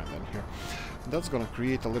forward here and then here. That's gonna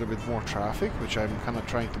create a little bit more traffic, which I'm kind of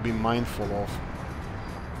trying to be mindful of.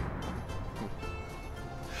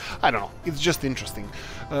 I don't know, it's just interesting.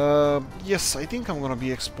 Yes, I think I'm gonna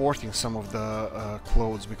be exporting some of the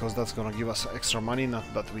clothes, because that's gonna give us extra money, not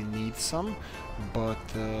that we need some, but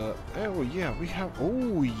oh yeah, we have,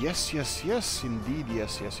 oh yes, yes, yes, indeed,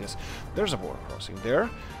 yes, yes, yes, there's a border crossing there.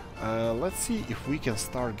 Let's see if we can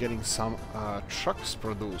start getting some trucks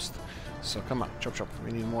produced. So come on, chop chop,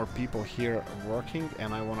 we need more people here working,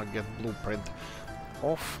 and I want to get blueprint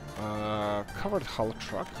of covered hull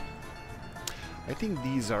truck. I think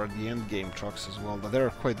these are the end game trucks as well, but they're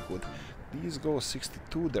quite good. These go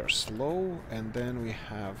 62, they're slow, and then we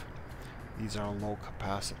have, these are low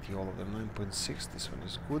capacity, all of them 9.6. This one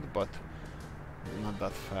is good, but not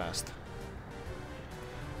that fast.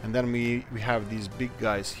 And then we have these big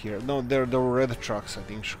guys here. No, they're the red trucks, I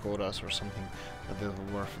think Skodas or something, that they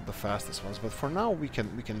were the fastest ones. But for now we can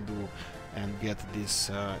do and get this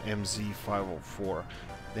MZ504.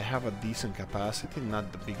 They have a decent capacity,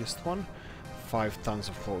 not the biggest one. 5 tons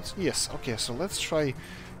of clothes. Yes, okay, so let's try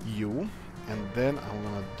you, and then I'm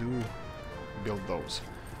gonna build those.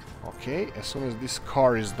 Okay, as soon as this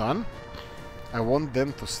car is done, I want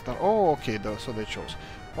them to start. Oh, okay, so they chose.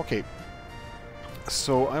 Okay,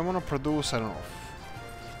 so I want to produce, I don't know,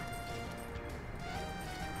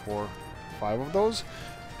 4, 5 of those,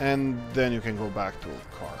 and then you can go back to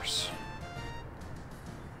cars.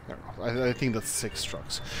 I think that's 6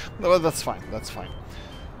 trucks. No, that's fine, that's fine.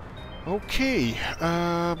 Okay,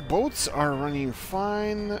 boats are running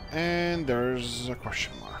fine, and there's a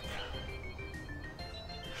question mark.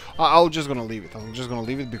 I'm just gonna leave it. I'm just gonna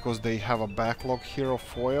leave it because they have a backlog here of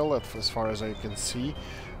oil, as far as I can see.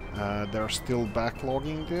 They're still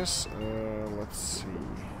backlogging this. Let's see.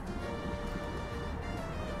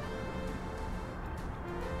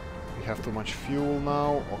 We have too much fuel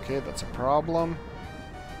now. Okay, that's a problem.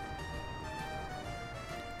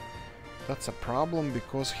 That's a problem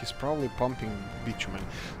because he's probably pumping bitumen.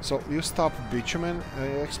 So you stop bitumen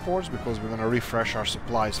exports because we're gonna refresh our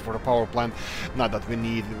supplies for the power plant. Not that we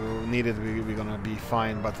need it, we're gonna be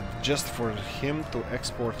fine, but just for him to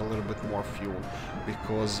export a little bit more fuel,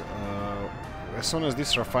 because as soon as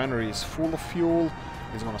this refinery is full of fuel,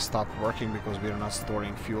 it's gonna stop working because we're not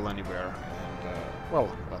storing fuel anywhere. And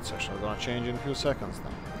well, that's actually gonna change in a few seconds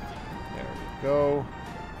then. There we go.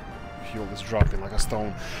 Fuel is dropping like a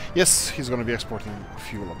stone. Yes, he's gonna be exporting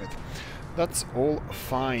fuel a bit. That's all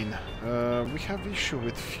fine. We have issue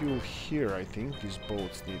with fuel here, I think. These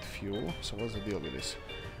boats need fuel. So what's the deal with this?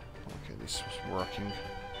 Okay, this was working.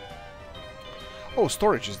 Oh,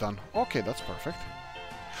 storage is done. Okay, that's perfect.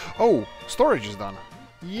 Oh, storage is done.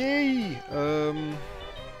 Yay!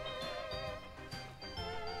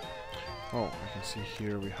 Oh, I can see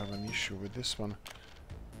here we have an issue with this one.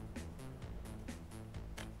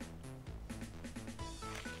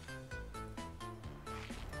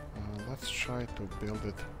 Let's try to build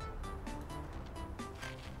it.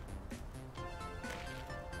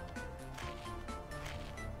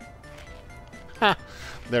 Ha!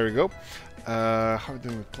 There we go. How are we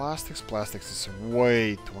doing with plastics? Plastics is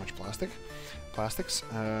way too much plastics.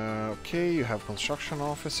 Okay, you have construction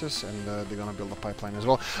offices, and they're gonna build a pipeline as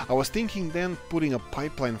well. I was thinking then putting a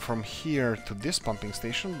pipeline from here to this pumping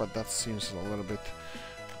station, but that seems a little bit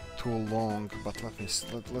too long. But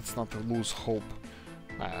let's not lose hope.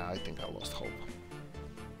 I think I lost hope.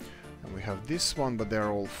 And we have this one, but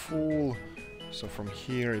they're all full. So from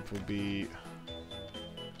here it will be...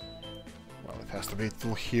 Well, it has to be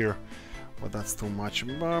till here, but that's too much.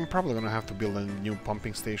 But I'm probably gonna have to build a new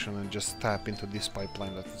pumping station and just tap into this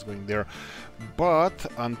pipeline that is going there. But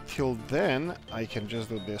until then, I can just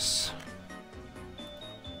do this.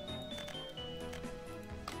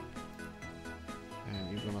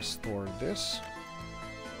 And you're gonna store this.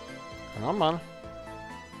 Come on.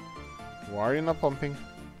 Why are you not pumping?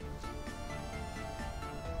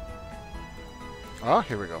 Ah,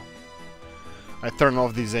 here we go. I turn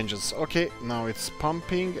off these engines. Okay, now it's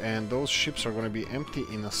pumping, and those ships are going to be empty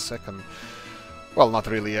in a second. Well, not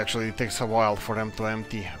really, actually. It takes a while for them to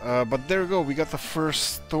empty. But there we go. We got the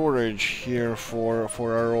first storage here for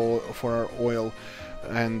our oil,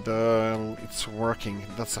 and it's working.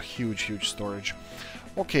 That's a huge storage.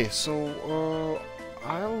 Okay, so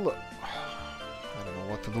I don't know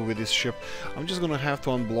what to do with this ship. I'm just gonna have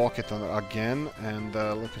to unblock it again, and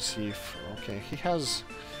let me see if... Okay, he has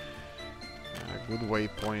a good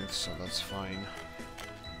waypoint, so that's fine.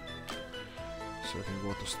 So you can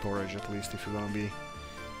go to storage at least if you're gonna be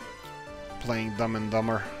playing Dumb and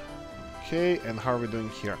Dumber. Okay, and how are we doing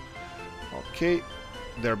here? Okay,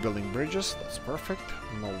 They're building bridges, that's perfect.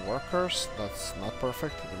 No workers, that's not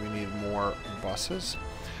perfect. We need more buses.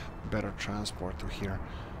 Better transport to here.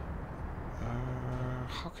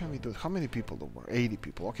 How can we do it? How many people do work? 80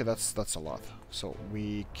 people. Okay, that's a lot. So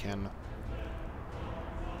we can...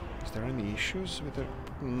 Is there any issues with it?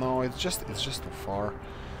 No, it's just too far.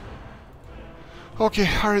 Okay,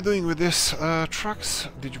 how are you doing with this? Trucks?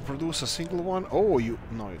 Did you produce a single one? Oh, you...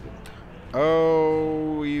 No, you didn't.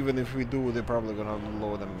 Oh, even if we do, they're probably gonna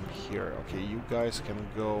load them here. Okay, you guys can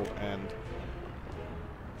go and...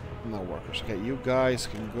 No workers. Okay, you guys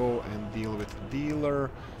can go and deal with the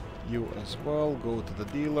dealer. You as well, go to the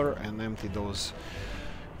dealer and empty those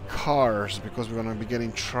cars, because we're gonna be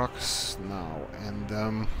getting trucks now. And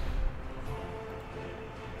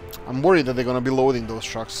I'm worried that they're gonna be loading those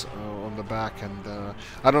trucks on the back, and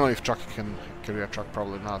I don't know if truck can carry a truck,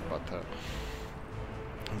 probably not, but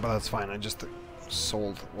that's fine. I just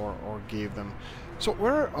sold or gave them. So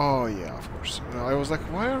where? Oh yeah, of course. I was like,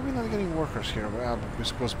 why are we not getting workers here? Well,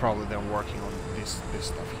 because probably they're working on this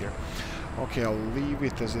stuff here. Okay, I'll leave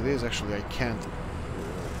it as it is. Actually, I can't.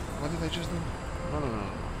 What did I just do?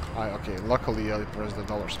 No. Okay, luckily I pressed the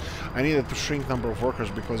dollars. I needed to shrink number of workers,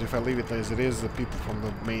 because if I leave it as it is, the people from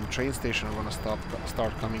the main train station are gonna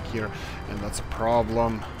start coming here, and that's a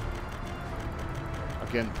problem.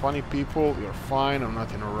 Again, 20 people, you're fine. I'm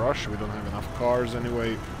not in a rush. We don't have enough cars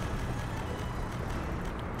anyway.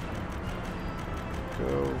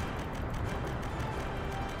 Go.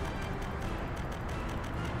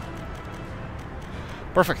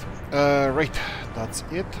 Perfect. Right, that's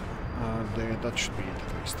it. That should be it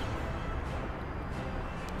at least.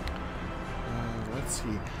 Let's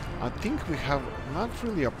see. I think we have not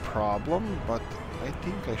really a problem, but I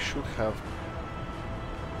think I should have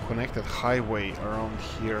connected highway around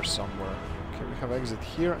here somewhere. Okay, we have exit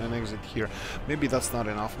here and exit here. Maybe that's not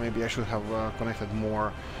enough. Maybe I should have connected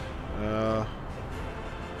more.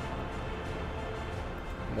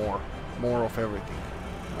 More of everything.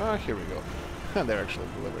 Here we go. They're actually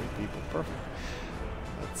delivering people. Perfect.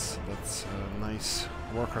 That's nice.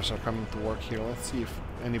 Workers are coming to work here. Let's see if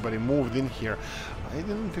anybody moved in here. I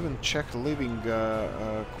didn't even check living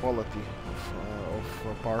quality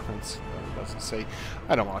of apartments. Doesn't say.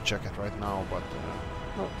 I don't want to check it right now, but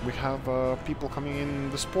well, we have people coming in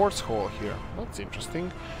the sports hall here. That's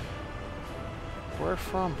interesting. Where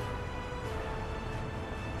from?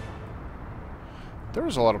 There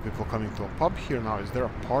is a lot of people coming to a pub here now. Is there a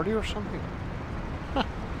party or something? Huh.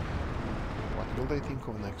 What will they think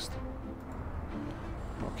of next?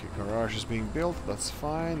 Okay, garage is being built. That's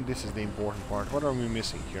fine. This is the important part. What are we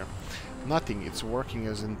missing here? Nothing. It's working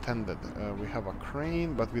as intended. We have a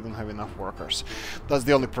crane, but we don't have enough workers. That's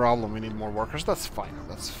the only problem. We need more workers. That's fine.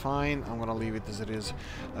 That's fine. I'm gonna leave it as it is.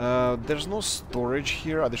 There's no storage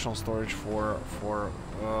here. Additional storage for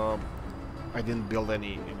I didn't build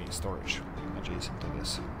any storage adjacent to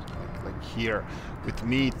this, like here with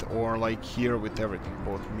meat, or like here with everything,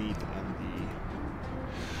 both meat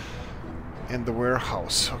and the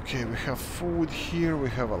warehouse. Okay, we have food here, we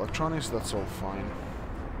have electronics, that's all fine.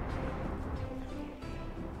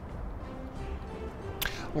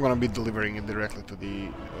 I'm gonna be delivering it directly to the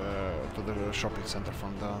shopping center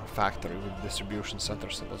from the factory with distribution center,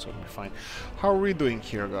 so that's gonna be fine. How are we doing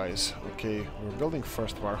here, guys? Okay, we're building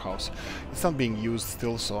first warehouse. It's not being used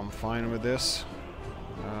still, so I'm fine with this.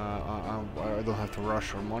 I don't have to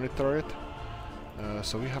rush or monitor it.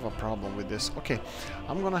 So we have a problem with this. Okay,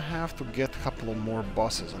 I'm gonna have to get a couple of more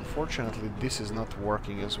buses. Unfortunately, this is not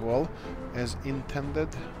working as well as intended.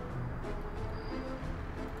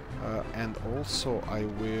 And also I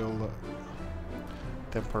will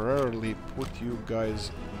temporarily put you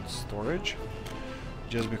guys in storage,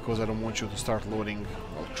 just because I don't want you to start loading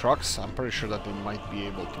trucks. I'm pretty sure that we might be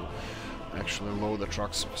able to actually load the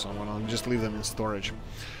trucks, so I'm gonna just leave them in storage.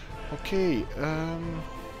 Okay,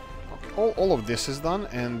 okay, all of this is done,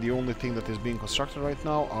 and the only thing that is being constructed right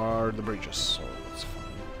now are the bridges, so that's fine.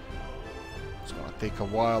 It's gonna take a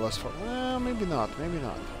while as far... well, maybe not, maybe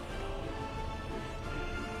not.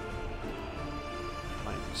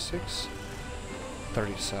 96,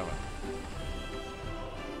 37.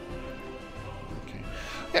 Okay.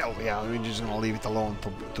 Yeah, we're just gonna leave it alone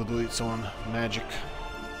to do its own magic.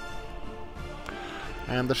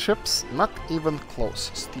 And the ship's not even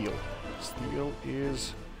close. Steel. Steel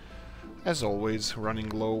is, as always, running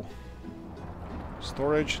low.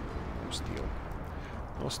 Storage, no steel.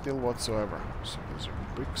 No steel whatsoever. So these are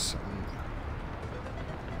bricks and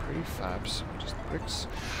prefabs, just bricks.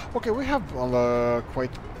 Okay, we have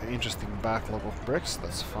quite interesting backlog of bricks,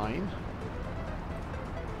 that's fine.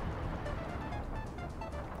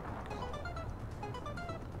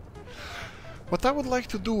 What I would like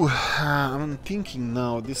to do, I'm thinking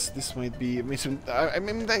now. This might be. I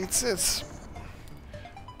mean,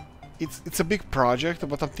 it's a big project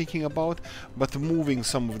what I'm thinking about, but moving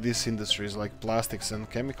some of these industries like plastics and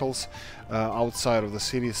chemicals outside of the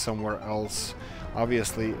city somewhere else.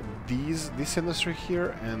 Obviously, this industry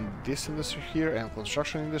here and this industry here and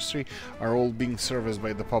construction industry are all being serviced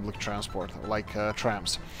by the public transport, like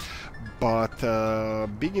trams. But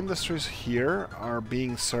big industries here are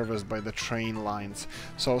being serviced by the train lines.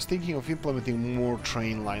 So I was thinking of implementing more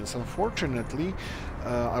train lines. Unfortunately,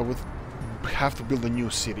 I would have to build a new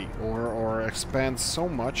city or expand so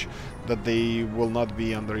much that they will not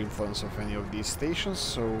be under influence of any of these stations.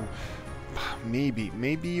 So maybe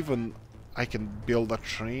even I can build a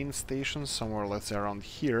train station somewhere, let's say around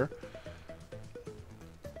here,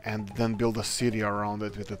 and then build a city around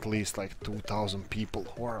it with at least like 2,000 people,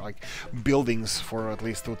 or like buildings for at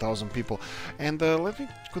least 2,000 people. And let me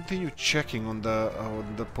continue checking on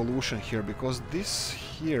the pollution here, because this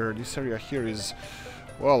area here is,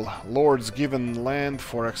 well, Lord's given land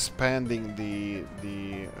for expanding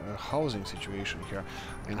the housing situation here.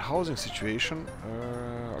 And housing situation,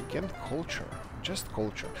 again, culture, just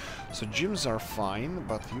culture. So gyms are fine,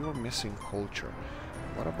 but you're missing culture.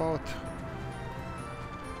 What about...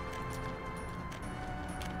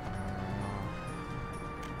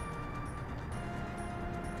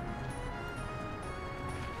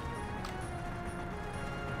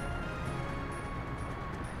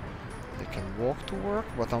 can walk to work,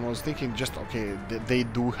 but I was thinking just, okay, they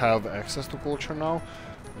do have access to culture now.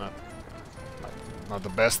 Not the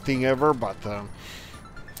best thing ever, but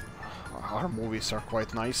our movies are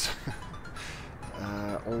quite nice.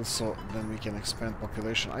 Also, then we can expand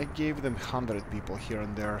population. I gave them 100 people here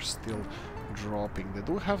and they are still dropping. They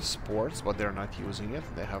do have sports, but they're not using it.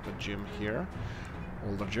 They have a gym here,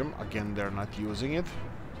 older gym. Again, they're not using it.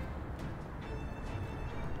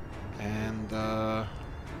 And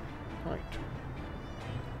right.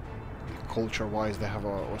 Culture-wise, they have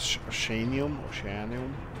a Oceanium.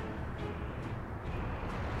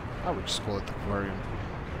 I would just call it aquarium.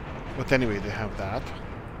 But anyway, they have that.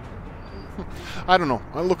 I don't know.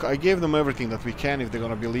 Look, I gave them everything that we can. If they're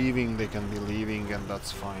gonna be leaving, they can be leaving, and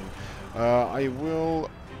that's fine. I will...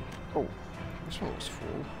 Oh, this one was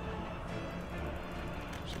full.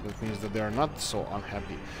 So that means that they are not so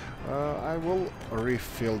unhappy. I will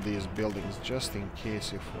refill these buildings just in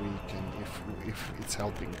case if we can, if it's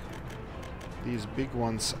helping. These big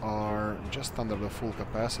ones are just under the full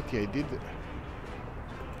capacity. I did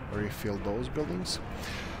refill those buildings.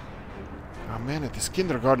 Oh man, this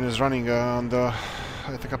kindergarten is running at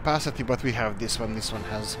the capacity, but we have this one. This one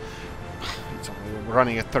has, it's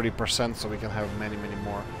running at 30%, so we can have many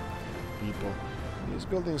more people. These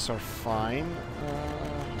buildings are fine.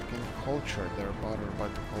 Again, culture, they're bothered by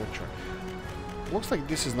the culture. Looks like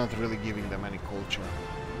this is not really giving them any culture.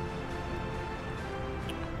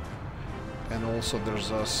 And also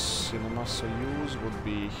there's a cinema Soyuz, would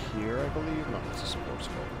be here, I believe. No, it's a sports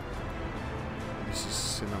hall. This is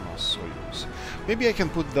cinema Soyuz. Maybe I can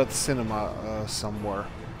put that cinema somewhere.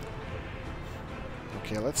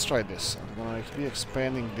 Okay, let's try this. I'm gonna be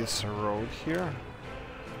expanding this road here.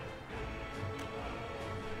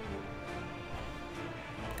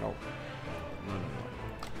 Oh,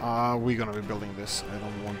 no. We're gonna be building this. I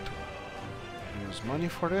don't want to use money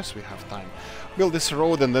for this. We have time. Build this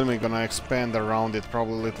road and then we're gonna expand around it.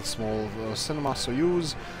 Probably a little small cinema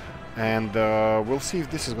Soyuz. And we'll see if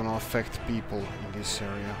this is gonna affect people in this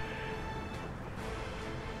area.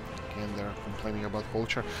 Again, they're complaining about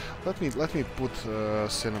culture. Let me put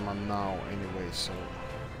cinema now anyway. So.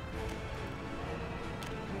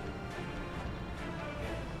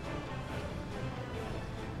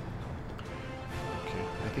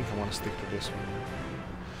 I think I want to stick to this one.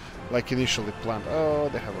 Like initially planned. Oh,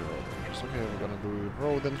 they have a road entrance. Okay, we're gonna do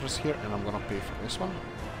road entrance here, and I'm gonna pay for this one.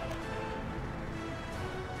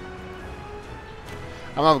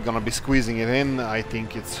 I'm not gonna be squeezing it in. I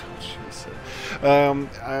think it's...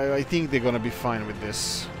 I think they're gonna be fine with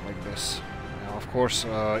this, like this. Now, of course,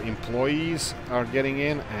 employees are getting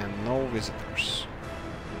in, and no visitors.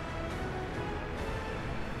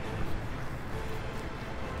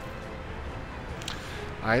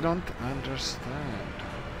 I don't understand.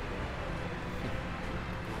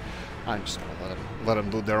 I'm just gonna let them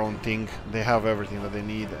do their own thing. They have everything that they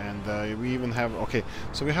need, and we even have... Okay,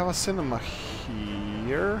 so we have a cinema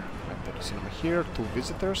here. I've got a cinema here, 2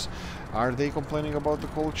 visitors. Are they complaining about the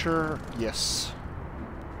culture? Yes.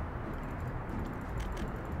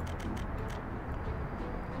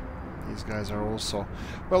 These guys are also...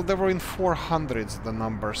 Well, they were in 400s, the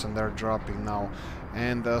numbers, and they're dropping now.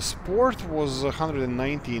 And sport was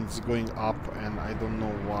 190, it's going up, and I don't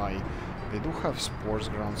know why. They do have sports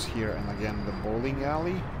grounds here, and again, the bowling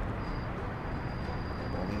alley.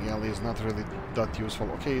 Bowling alley is not really that useful.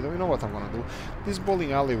 Okay, you know what I'm gonna do? This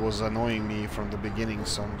bowling alley was annoying me from the beginning,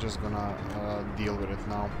 so I'm just gonna deal with it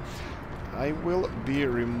now. I will be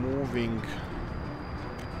removing...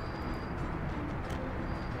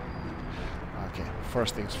 Okay,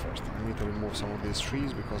 first things first. I need to remove some of these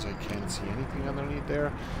trees because I can't see anything underneath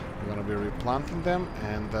there. I'm gonna be replanting them,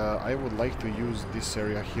 and I would like to use this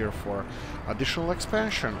area here for additional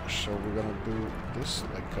expansion. So we're gonna do this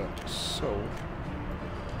like so.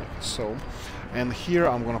 Like so. And here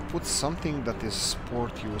I'm gonna put something that is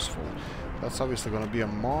sport useful. That's obviously gonna be a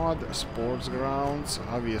mod, sports grounds.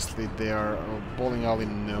 Obviously they are bowling alley,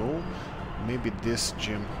 no. Maybe this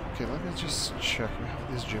gym. Okay, let me just check. We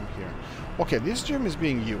have this gym here. Okay, this gym is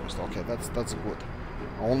being used. Okay, that's good.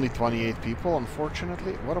 Only 28 people,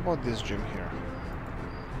 unfortunately. What about this gym here?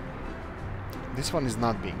 This one is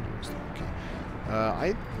not being used. Okay.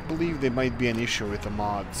 I believe there might be an issue with the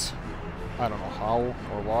mods. I don't know how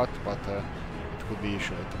or what, but it could be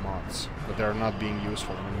issue with the mods. But they're not being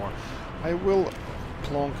useful anymore. I will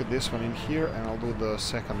plonk this one in here, and I'll do the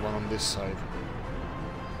second one on this side.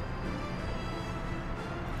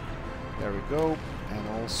 There we go, and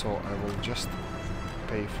also I will just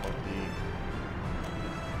pay for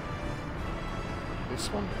this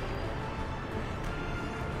one.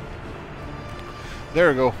 There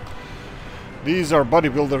we go. These are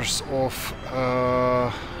bodybuilders of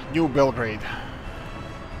New Belgrade.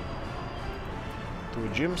 2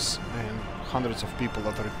 gyms and hundreds of people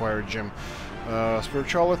that require gym.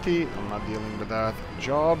 Spirituality, I'm not dealing with that.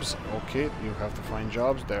 Jobs, okay, you have to find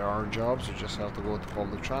jobs. There are jobs, you just have to go to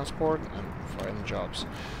public transport and find jobs.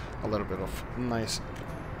 A little bit of nice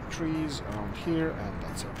trees around here, and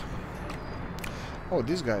that's it. Oh,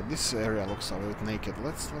 this area looks a bit naked.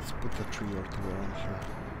 Let's put a tree or two around here.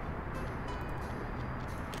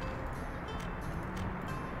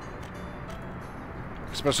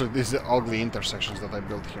 Especially these ugly intersections that I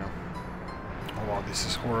built here. Oh wow, this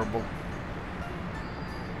is horrible.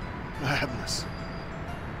 Madness.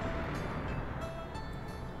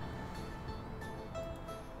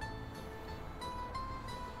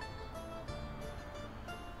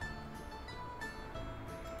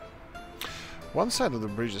 One side of the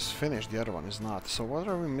bridge is finished, the other one is not. So what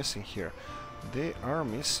are we missing here? They are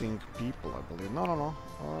missing people, I believe. No.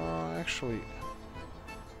 Actually,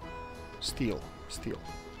 steel.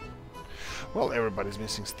 Well, everybody's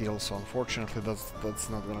missing steel, so unfortunately that's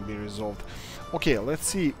not gonna be resolved. Okay, let's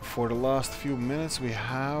see. For the last few minutes we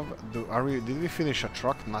have did we finish a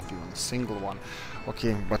truck? Not even a single one.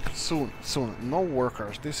 Okay, but soon. No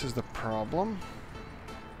workers. This is the problem.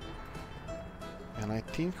 And I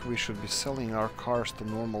think we should be selling our cars to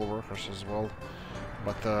normal workers as well.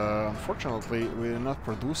 But unfortunately we're not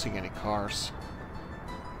producing any cars.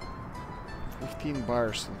 15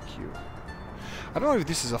 buyers in queue. I don't know if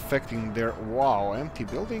this is affecting their... Wow, empty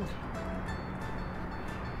building?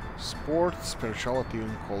 Sport, spirituality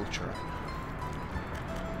and culture.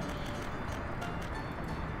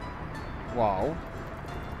 Wow.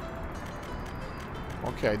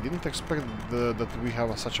 Okay, I didn't expect that we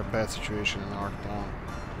have such a bad situation in our town.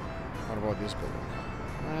 What about this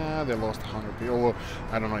building? They lost 100 people.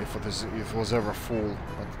 I don't know if it was ever full,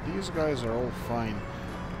 but these guys are all fine.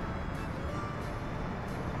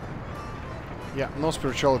 Yeah, no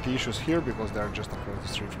spirituality issues here because they're just across the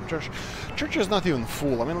street from church. Church is not even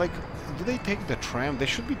full. I mean, like, do they take the tram? They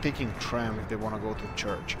should be taking tram if they want to go to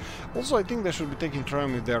church. Also, I think they should be taking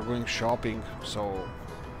tram if they're going shopping, so...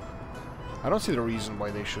 I don't see the reason why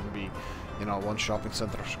they shouldn't be, you know, one shopping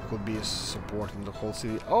center could be supporting the whole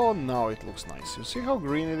city. Oh, now it looks nice. You see how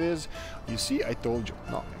green it is? You see, I told you.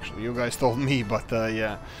 No, actually, you guys told me, but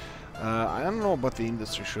yeah. I don't know about the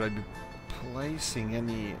industry. Should I be placing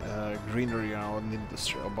any greenery around the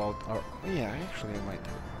industry about our... Oh, yeah, actually, I might.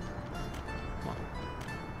 Come on.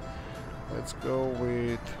 Let's go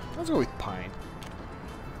with pine.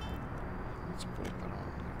 Let's put it around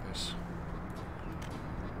like this.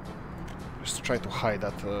 Just to try to hide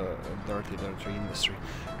that dirty industry.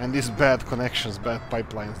 And these bad connections, bad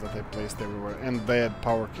pipelines that I placed everywhere. And bad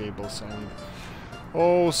power cables and...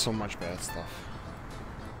 oh, so much bad stuff.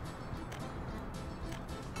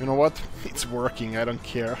 You know what? It's working, I don't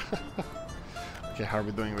care. Okay, how are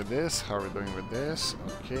we doing with this? How are we doing with this?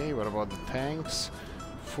 Okay, what about the tanks?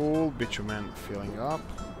 Full, bitumen filling up.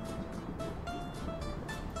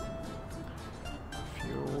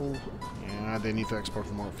 Fuel. Yeah, they need to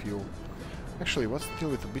export more fuel. Actually, what's the deal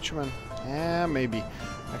with the bitumen? Yeah, maybe.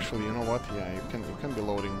 Actually, you know what? Yeah, you can be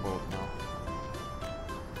loading both now.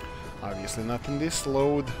 Obviously not in this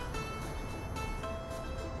load.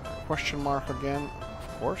 Question mark again,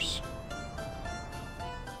 of course.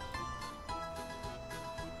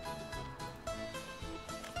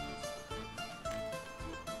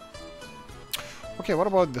 Okay, what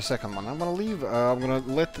about the second one? I'm gonna leave, I'm gonna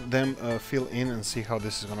let them fill in and see how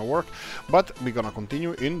this is gonna work, but we're gonna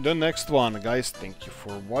continue in the next one. Guys, thank you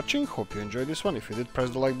for watching, hope you enjoyed this one. If you did,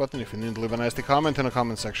 press the like button. If you didn't, leave a nasty comment in the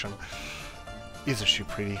comment section. Isn't she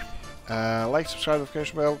pretty? Like, subscribe,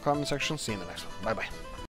 notification bell, comment section. See you in the next one. Bye bye.